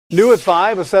New at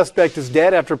 5, a suspect is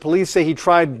dead after police say he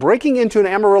tried breaking into an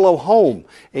Amarillo home.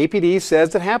 APD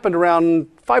says it happened around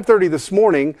 5:30 this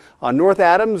morning on North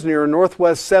Adams near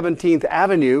Northwest 17th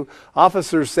Avenue.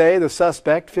 Officers say the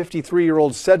suspect,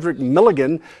 53-year-old Cedric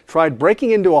Milligan, tried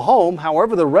breaking into a home.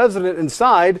 However, the resident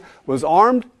inside was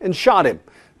armed and shot him.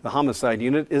 The homicide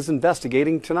unit is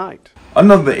investigating tonight.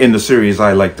 Another in the series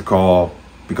I like to call,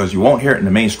 because you won't hear it in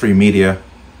the mainstream media,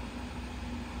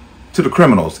 to the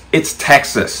criminals. It's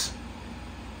Texas.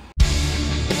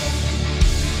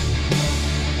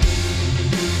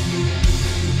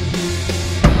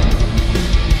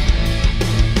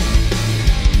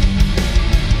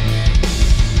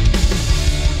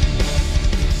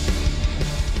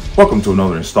 Welcome to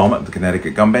another installment of the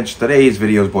Connecticut Gun Bench. Today's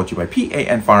video is brought to you by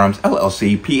P.A.N. Firearms,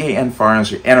 LLC. P.A.N.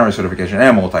 Firearms, your NRA certification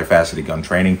and multifaceted gun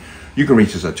training. You can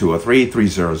reach us at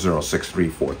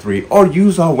 203-300-6343 or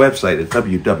use our website at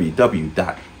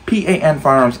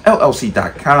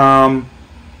www.panfirearmsllc.com.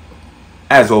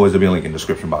 As always, there'll be a link in the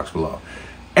description box below.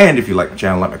 And if you like the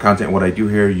channel, like my content, and what I do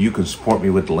here, you can support me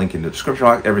with the link in the description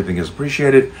box. Everything is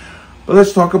appreciated. But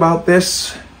let's talk about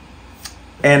this.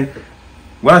 And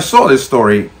when I saw this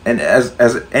story, and as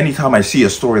anytime I see a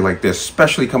story like this,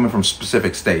 especially coming from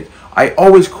specific states, I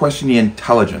always question the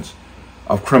intelligence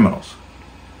of criminals.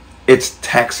 It's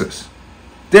Texas.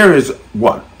 There is,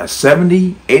 what, a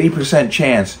 70-80%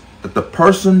 chance that the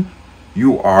person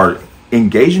you are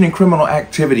engaging in criminal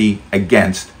activity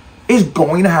against is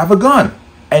going to have a gun.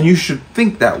 And you should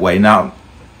think that way. Now,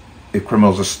 if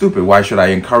criminals are stupid, why should I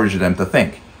encourage them to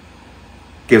think?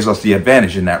 Gives us the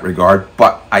advantage in that regard.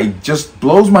 But it just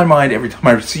blows my mind every time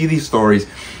I see these stories.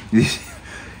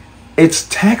 It's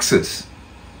Texas.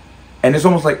 And it's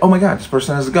almost like, oh my God, this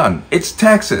person has a gun. It's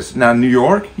Texas. Now, New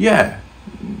York, yeah.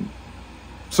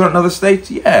 Certain other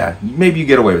states, yeah. Maybe you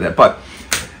get away with that. But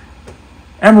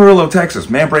Amarillo, Texas.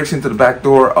 Man breaks into the back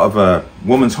door of a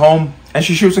woman's home and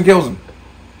she shoots and kills him.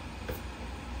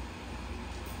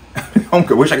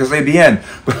 I wish I could say the end.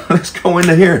 But let's go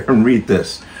into here and read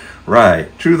this. Right.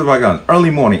 Truth about guns.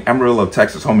 Early morning, Amarillo,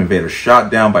 Texas home invader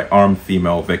shot down by armed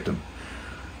female victim.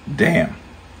 Damn.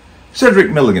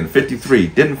 Cedric Milligan, 53,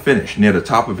 didn't finish near the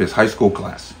top of his high school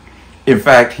class. In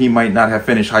fact, he might not have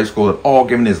finished high school at all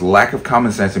given his lack of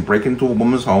common sense in breaking into a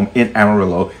woman's home in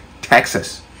Amarillo,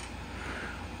 Texas.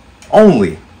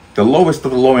 Only the lowest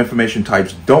of the low information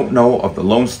types don't know of the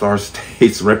Lone Star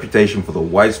State's reputation for the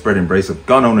widespread embrace of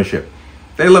gun ownership.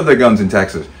 They love their guns in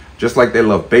Texas, just like they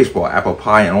love baseball, apple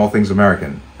pie, and all things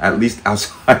American, at least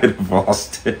outside of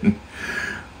Austin.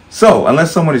 So,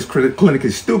 unless someone is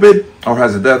clinically stupid or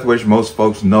has a death wish, most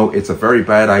folks know it's a very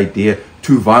bad idea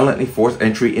to violently force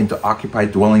entry into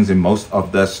occupied dwellings in most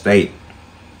of the state.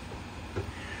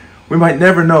 We might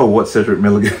never know what Cedric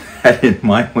Milligan had in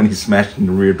mind when he smashed in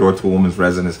the rear door to a woman's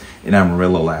residence in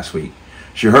Amarillo last week.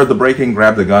 She heard the break-in,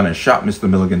 grabbed the gun, and shot Mr.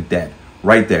 Milligan dead,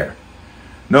 right there.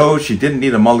 No, she didn't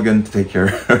need a mulligan to take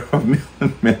care of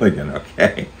Milligan,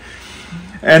 okay?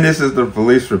 And this is the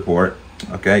police report.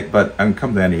 Okay, but I'm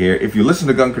coming down to here. If you listen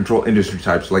to gun control industry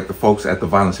types like the folks at the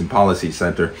Violence and Policy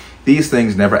Center, these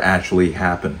things never actually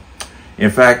happen. In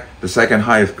fact, the second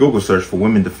highest Google search for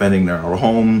women defending their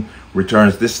home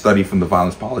returns this study from the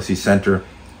Violence Policy Center.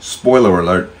 Spoiler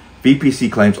alert,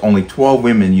 VPC claims only 12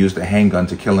 women used a handgun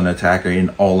to kill an attacker in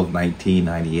all of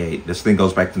 1998. This thing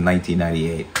goes back to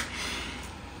 1998.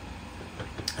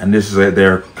 And this is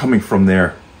they're coming from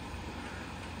their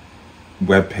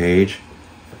webpage.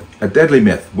 A deadly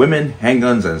myth, women,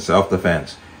 handguns, and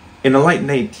self-defense. In the late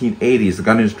 1980s, the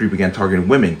gun industry began targeting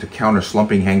women to counter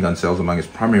slumping handgun sales among its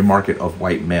primary market of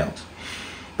white males.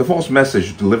 The false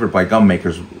message delivered by gun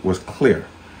makers was clear.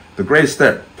 The greatest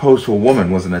threat posed to a woman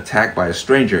was an attack by a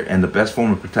stranger, and the best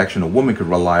form of protection a woman could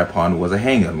rely upon was a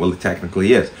handgun. Well, it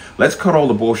technically is. Let's cut all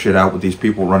the bullshit out with these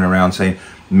people running around saying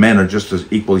men are just as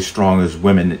equally strong as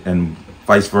women and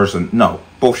vice versa. No,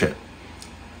 bullshit.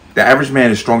 The average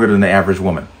man is stronger than the average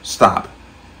woman. Stop.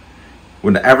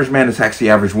 When the average man attacks the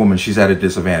average woman, she's at a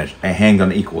disadvantage. A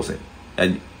handgun equals it.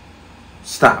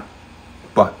 Stop.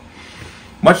 But,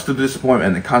 much to the disappointment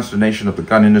and the consternation of the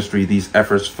gun industry, these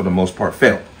efforts for the most part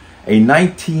failed. A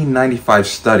 1995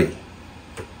 study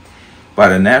by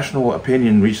the National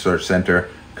Opinion Research Center,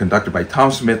 conducted by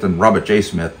Tom Smith and Robert J.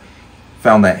 Smith,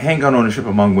 found that handgun ownership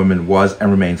among women was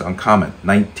and remains uncommon.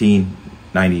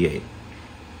 1998.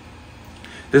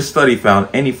 This study found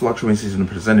any fluctuations in the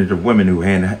percentage of women who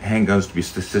had handguns to be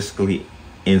statistically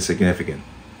insignificant.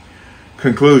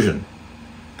 Conclusion.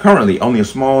 Currently, only a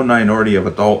small minority of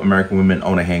adult American women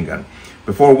own a handgun.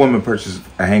 Before a woman purchases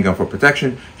a handgun for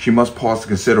protection, she must pause to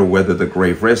consider whether the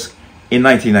grave risk In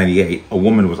 1998, a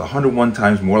woman was 101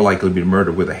 times more likely to be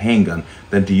murdered with a handgun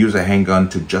than to use a handgun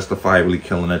to justifiably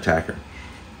kill an attacker.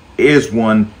 Is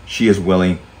one she is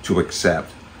willing to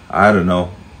accept? I don't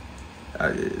know.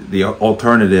 The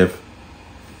alternative,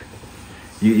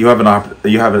 you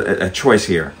have a choice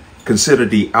here. Consider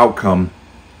the outcome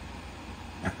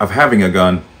of having a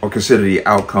gun, or consider the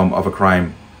outcome of a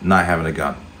crime not having a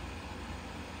gun.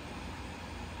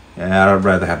 I'd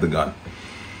rather have the gun.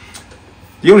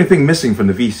 The only thing missing from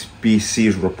the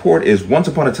VBC's report is once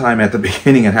upon a time at the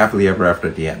beginning and happily ever after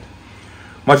at the end.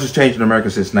 Much has changed in America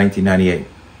since 1998.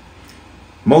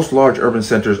 Most large urban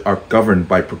centers are governed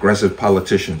by progressive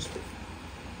politicians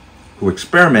who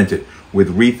experimented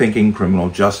with rethinking criminal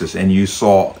justice. And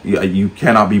you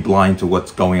cannot be blind to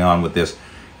what's going on with this,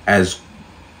 as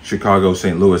Chicago,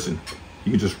 St. Louis, and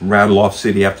you can just rattle off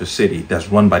city after city that's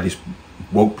run by these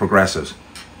woke progressives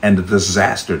and the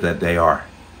disaster that they are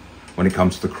when it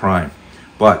comes to crime.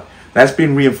 But that's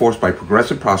been reinforced by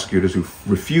progressive prosecutors who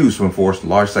refuse to enforce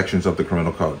large sections of the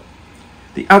criminal code.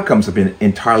 The outcomes have been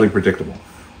entirely predictable.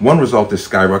 One result is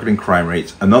skyrocketing crime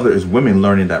rates. Another is women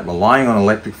learning that relying on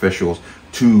elected officials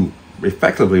to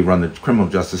effectively run the criminal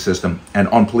justice system and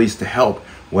on police to help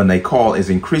when they call is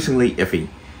increasingly iffy.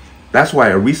 That's why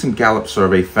a recent Gallup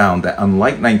survey found that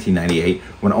unlike 1998,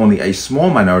 when only a small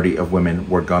minority of women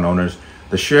were gun owners,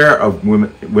 the share of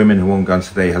women who own guns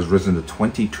today has risen to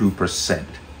 22%.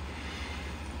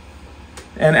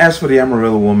 And as for the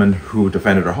Amarillo woman who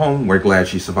defended her home, we're glad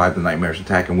she survived the nightmarish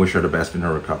attack and wish her the best in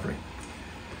her recovery.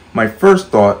 My first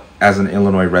thought as an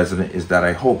Illinois resident is that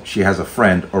I hope she has a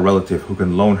friend or relative who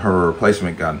can loan her a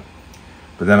replacement gun.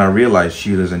 But then I realized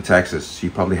she lives in Texas. She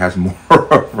probably has more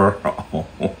of her own.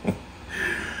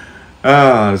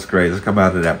 Oh, that's great. Let's come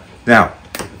out of that. Now,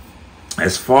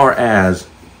 as far as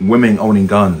women owning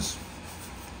guns,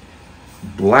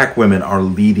 black women are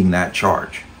leading that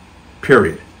charge,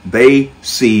 period. They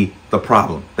see the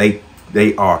problem. They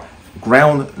are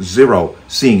ground zero,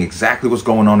 seeing exactly what's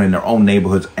going on in their own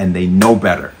neighborhoods, and they know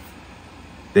better.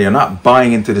 They are not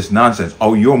buying into this nonsense.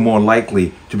 Oh, you're more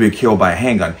likely to be killed by a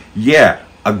handgun. Yeah,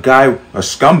 a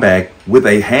scumbag with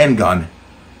a handgun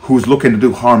who's looking to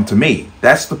do harm to me.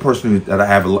 That's the person that I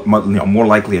have more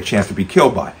likely a chance to be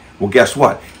killed by. Well, guess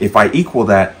what? If I equal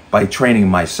that by training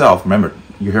myself, remember,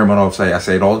 you hear me say, I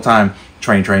say it all the time,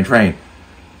 train, train, train.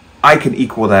 I can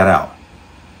equal that out.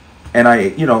 And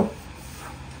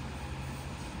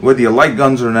whether you like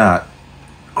guns or not,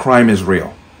 crime is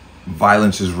real.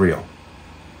 Violence is real.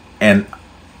 And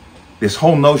this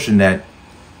whole notion that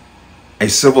a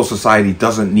civil society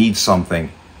doesn't need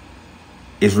something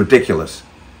is ridiculous.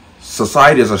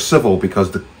 Societies are civil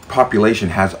because the population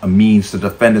has a means to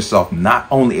defend itself not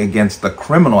only against the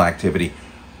criminal activity,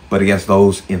 but against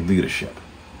those in leadership.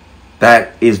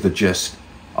 That is the gist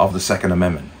of the Second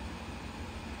Amendment.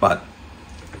 But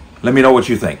let me know what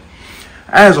you think.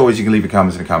 As always, you can leave your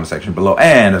comments in the comment section below.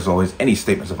 And as always, any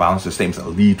statements of violence or statements that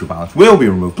lead to violence will be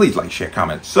removed. Please like, share,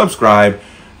 comment, subscribe.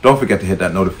 Don't forget to hit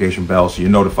that notification bell so you're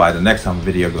notified the next time a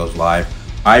video goes live.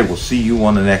 I will see you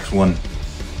on the next one.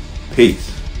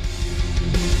 Peace.